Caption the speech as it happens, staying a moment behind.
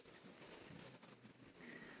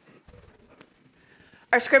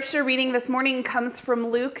Our scripture reading this morning comes from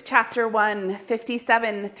Luke chapter 1,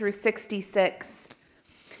 57 through 66.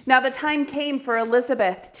 Now the time came for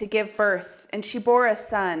Elizabeth to give birth, and she bore a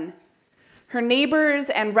son. Her neighbors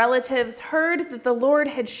and relatives heard that the Lord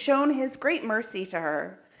had shown his great mercy to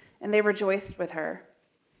her, and they rejoiced with her.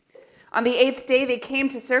 On the 8th day they came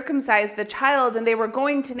to circumcise the child, and they were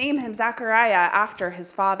going to name him Zechariah after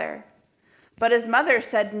his father. But his mother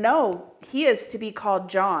said, "No, he is to be called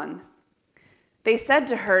John." They said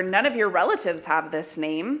to her, "None of your relatives have this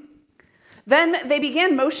name." Then they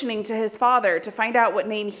began motioning to his father to find out what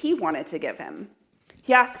name he wanted to give him.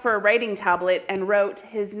 He asked for a writing tablet and wrote,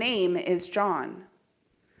 "His name is John."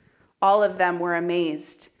 All of them were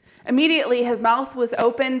amazed. Immediately his mouth was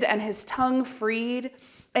opened and his tongue freed,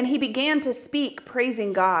 and he began to speak,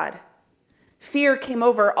 praising God. Fear came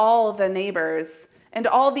over all the neighbors, and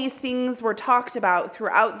all these things were talked about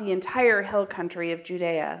throughout the entire hill country of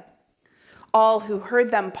Judea. All who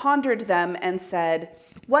heard them pondered them and said,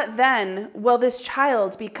 "What then will this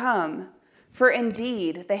child become?" For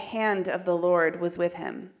indeed, the hand of the Lord was with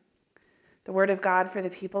him. The word of God for the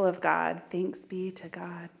people of God. Thanks be to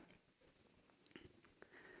God.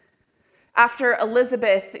 After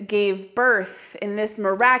Elizabeth gave birth in this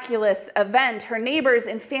miraculous event, her neighbors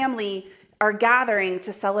and family are gathering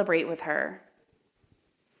to celebrate with her.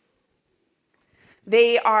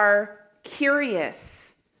 They are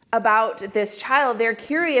curious about this child. They're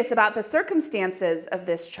curious about the circumstances of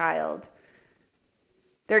this child.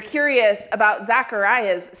 They're curious about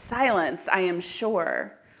Zechariah's silence, I am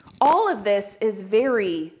sure. All of this is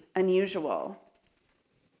very unusual.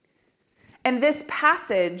 And this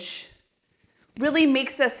passage really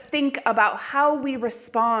makes us think about how we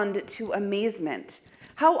respond to amazement.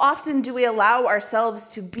 How often do we allow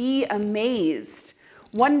ourselves to be amazed?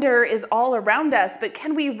 Wonder is all around us, but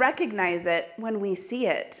can we recognize it when we see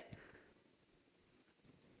it?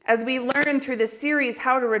 As we learn through this series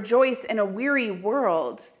how to rejoice in a weary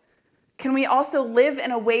world, can we also live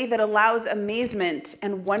in a way that allows amazement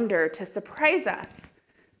and wonder to surprise us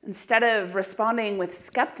instead of responding with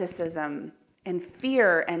skepticism and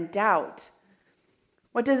fear and doubt?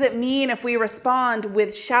 What does it mean if we respond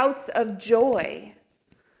with shouts of joy?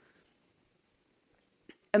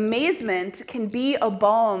 Amazement can be a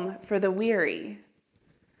balm for the weary.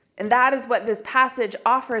 And that is what this passage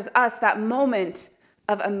offers us, that moment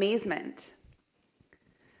of amazement.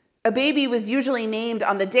 A baby was usually named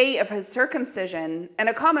on the day of his circumcision, and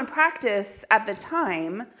a common practice at the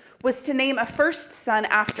time was to name a first son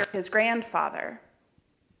after his grandfather.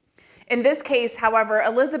 In this case, however,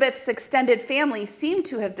 Elizabeth's extended family seemed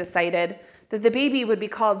to have decided that the baby would be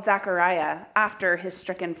called Zechariah after his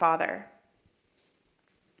stricken father.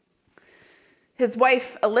 His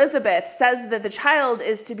wife, Elizabeth, says that the child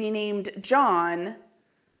is to be named John.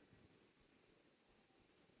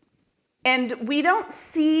 And we don't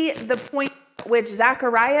see the point at which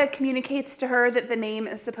Zechariah communicates to her that the name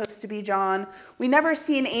is supposed to be John. We never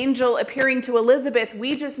see an angel appearing to Elizabeth.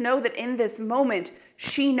 We just know that in this moment,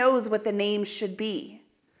 she knows what the name should be.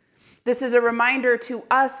 This is a reminder to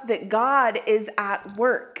us that God is at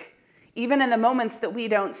work, even in the moments that we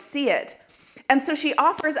don't see it. And so she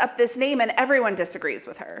offers up this name, and everyone disagrees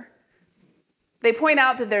with her. They point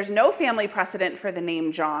out that there's no family precedent for the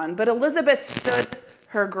name John, but Elizabeth stood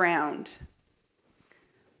her ground.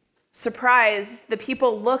 Surprised, the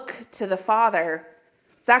people look to the father.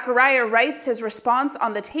 Zechariah writes his response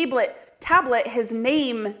on the tablet. His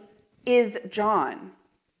name is John.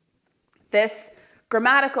 This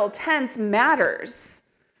grammatical tense matters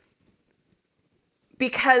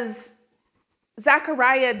because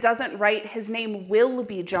Zechariah doesn't write his name will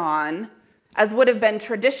be John, as would have been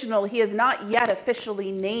traditional. He is not yet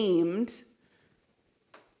officially named.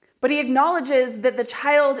 But he acknowledges that the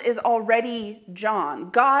child is already John.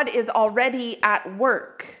 God is already at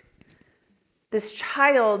work. This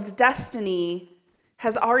child's destiny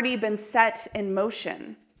has already been set in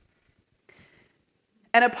motion.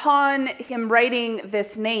 And upon him writing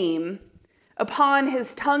this name, upon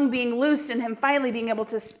his tongue being loosed and him finally being able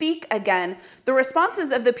to speak again, the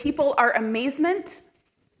responses of the people are amazement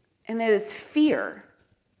and it is fear.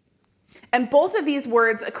 And both of these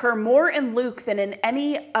words occur more in Luke than in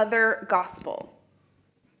any other gospel.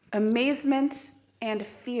 Amazement and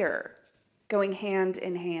fear going hand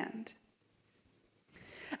in hand.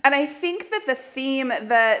 And I think that the theme,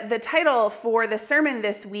 the title for the sermon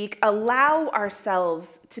this week, "Allow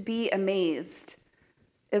Ourselves to Be Amazed,"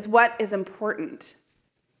 is what is important.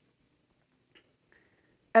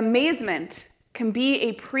 Amazement can be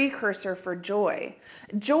a precursor for joy.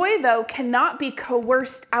 Joy, though, cannot be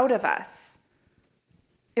coerced out of us.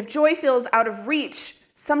 If joy feels out of reach,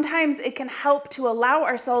 Sometimes it can help to allow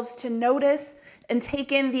ourselves to notice and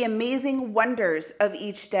take in the amazing wonders of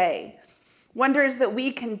each day, wonders that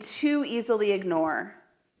we can too easily ignore.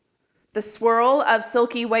 The swirl of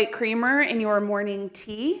silky white creamer in your morning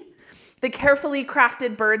tea, the carefully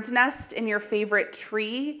crafted bird's nest in your favorite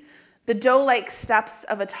tree, the doe-like steps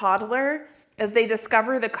of a toddler as they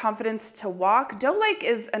discover the confidence to walk. Doe-like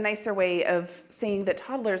is a nicer way of saying that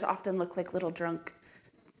toddlers often look like little drunk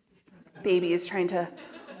babies trying to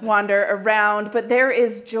wander around, but there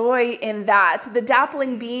is joy in that. The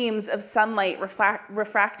dappling beams of sunlight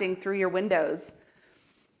refracting through your windows.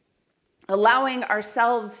 Allowing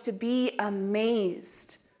ourselves to be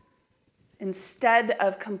amazed instead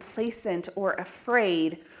of complacent or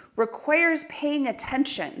afraid requires paying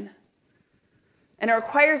attention. And it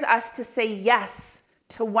requires us to say yes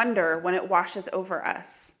to wonder when it washes over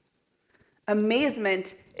us.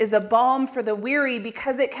 Amazement is a balm for the weary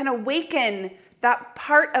because it can awaken that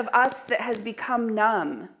part of us that has become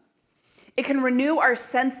numb. It can renew our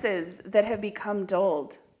senses that have become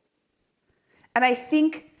dulled. And I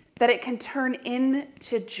think that it can turn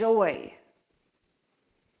into joy.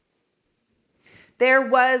 There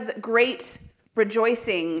was great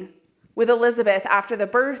rejoicing with Elizabeth after the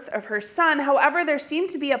birth of her son. However, there seemed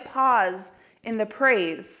to be a pause in the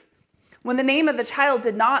praise when the name of the child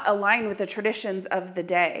did not align with the traditions of the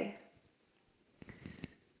day.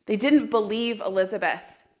 They didn't believe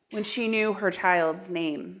Elizabeth when she knew her child's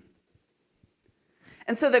name.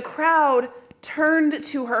 And so the crowd turned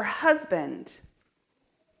to her husband.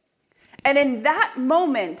 And in that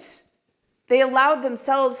moment, they allowed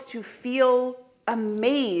themselves to feel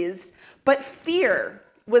amazed, but fear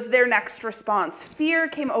was their next response. Fear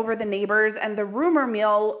came over the neighbors, and the rumor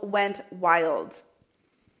mill went wild.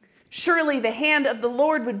 Surely the hand of the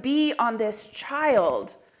Lord would be on this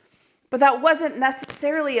child, but that wasn't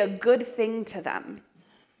necessarily a good thing to them.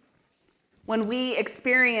 When we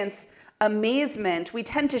experience amazement, we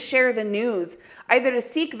tend to share the news, either to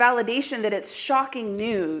seek validation that it's shocking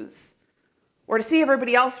news, or to see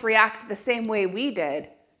everybody else react the same way we did.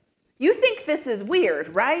 You think this is weird,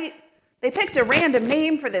 right? They picked a random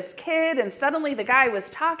name for this kid, and suddenly the guy was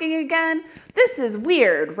talking again. This is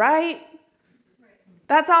weird, right?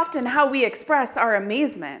 That's often how we express our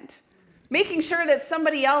amazement, making sure that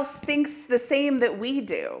somebody else thinks the same that we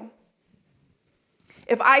do.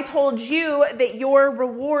 If I told you that your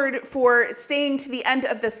reward for staying to the end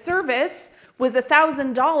of the service was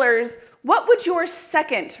 $1,000, what would your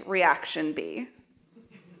second reaction be?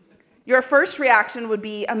 Your first reaction would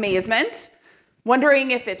be amazement,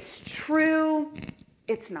 wondering if it's true.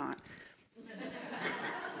 It's not.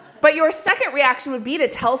 But your second reaction would be to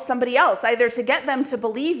tell somebody else, either to get them to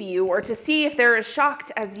believe you or to see if they're as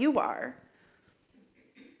shocked as you are.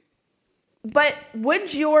 But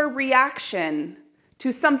would your reaction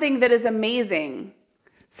to something that is amazing,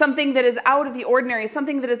 something that is out of the ordinary,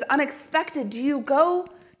 something that is unexpected, do you go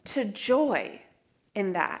to joy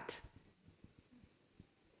in that?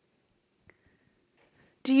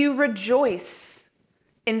 Do you rejoice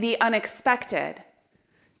in the unexpected?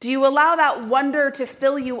 Do you allow that wonder to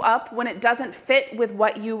fill you up when it doesn't fit with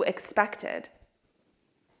what you expected?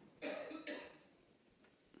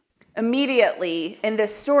 Immediately in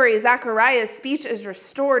this story, Zechariah's speech is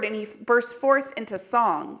restored and he bursts forth into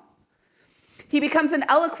song. He becomes an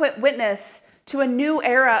eloquent witness to a new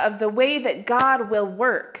era of the way that God will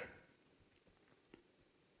work.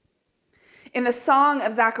 In the song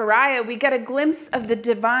of Zechariah, we get a glimpse of the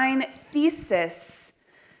divine thesis,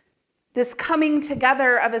 this coming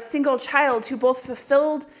together of a single child who both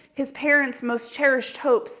fulfilled his parents' most cherished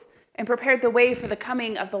hopes and prepared the way for the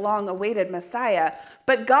coming of the long-awaited Messiah.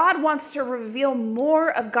 But God wants to reveal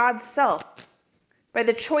more of God's self by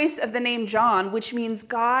the choice of the name John, which means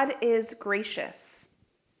God is gracious.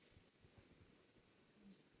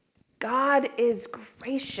 God is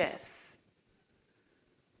gracious.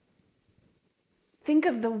 Think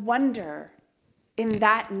of the wonder in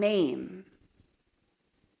that name.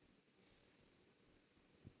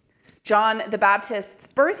 John the Baptist's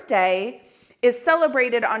birthday is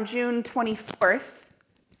celebrated on June 24th,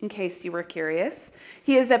 in case you were curious.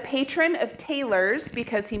 He is a patron of tailors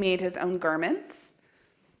because he made his own garments,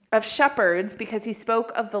 of shepherds because he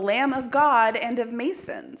spoke of the Lamb of God, and of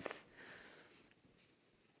masons.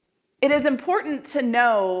 It is important to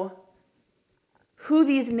know what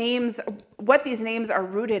these names are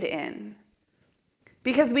rooted in,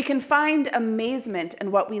 because we can find amazement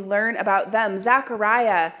in what we learn about them.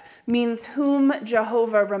 Zechariah means whom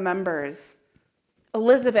Jehovah remembers.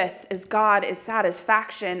 Elizabeth is God is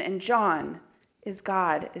satisfaction, and John is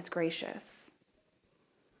God is gracious.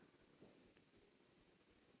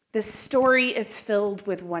 This story is filled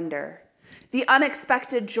with wonder. The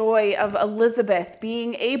unexpected joy of Elizabeth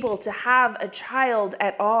being able to have a child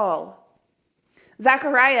at all.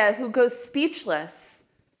 Zechariah, who goes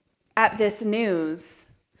speechless at this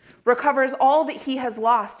news, recovers all that he has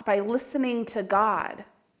lost by listening to God.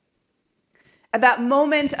 At that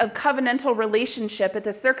moment of covenantal relationship, at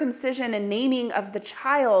the circumcision and naming of the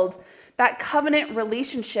child, that covenant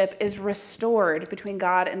relationship is restored between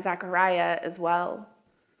God and Zechariah as well.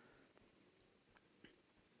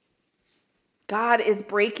 God is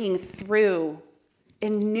breaking through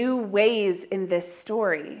in new ways in this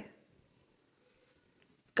story.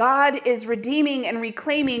 God is redeeming and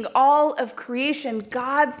reclaiming all of creation.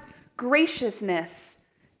 God's graciousness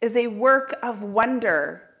is a work of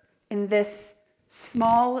wonder in this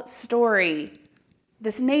small story,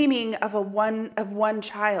 this naming of one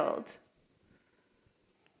child.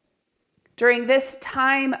 During this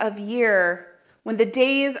time of year, when the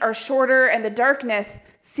days are shorter and the darkness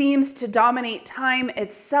seems to dominate time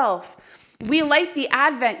itself, we light the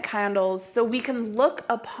Advent candles so we can look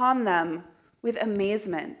upon them with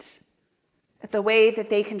amazement at the way that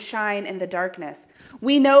they can shine in the darkness.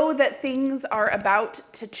 We know that things are about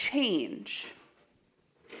to change.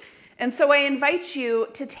 And so I invite you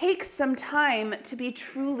to take some time to be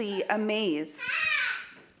truly amazed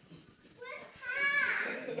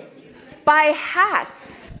by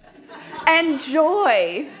hats and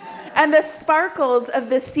joy and the sparkles of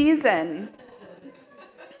the season.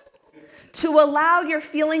 To allow your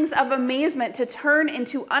feelings of amazement to turn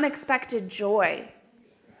into unexpected joy.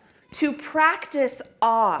 To practice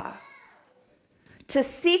awe. To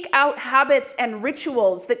seek out habits and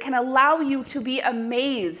rituals that can allow you to be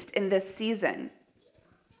amazed in this season.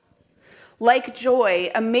 Like joy,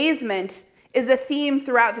 amazement is a theme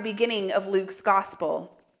throughout the beginning of Luke's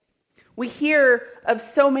gospel. We hear of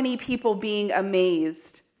so many people being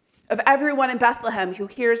amazed, of everyone in Bethlehem who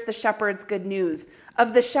hears the shepherds' good news,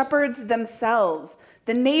 of the shepherds themselves,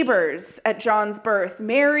 the neighbors at John's birth,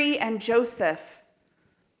 Mary and Joseph.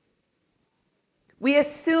 We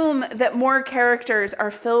assume that more characters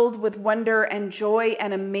are filled with wonder and joy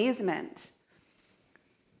and amazement.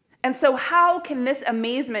 And so how can this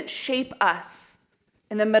amazement shape us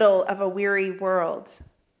in the middle of a weary world?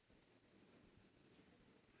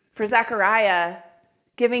 For Zechariah,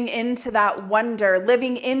 giving into that wonder,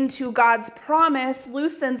 living into God's promise,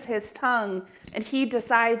 loosens his tongue, and he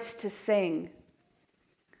decides to sing.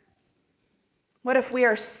 What if we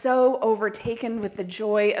are so overtaken with the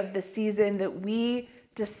joy of the season that we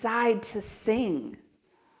decide to sing?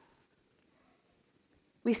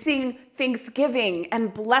 We sing thanksgiving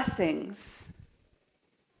and blessings.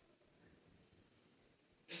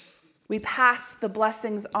 We pass the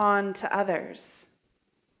blessings on to others.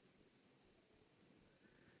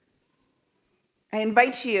 I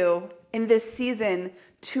invite you in this season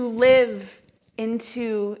to live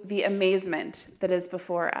into the amazement that is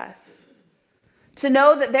before us. To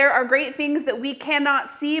know that there are great things that we cannot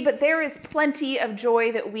see, but there is plenty of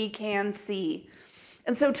joy that we can see.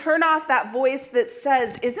 And so turn off that voice that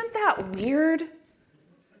says, "Isn't that weird?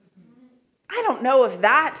 I don't know if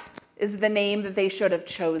that is the name that they should have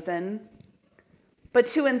chosen." But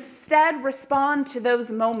to instead respond to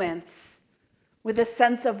those moments with a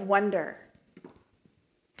sense of wonder.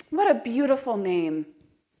 What a beautiful name.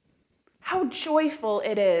 How joyful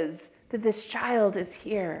it is that this child is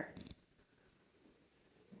here.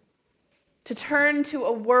 To turn to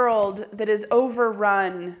a world that is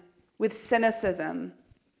overrun with cynicism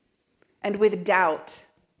and with doubt.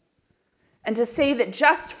 And to say that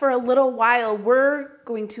just for a little while, we're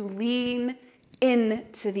going to lean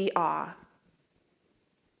into the awe.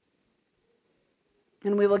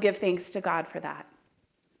 And we will give thanks to God for that.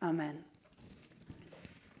 Amen.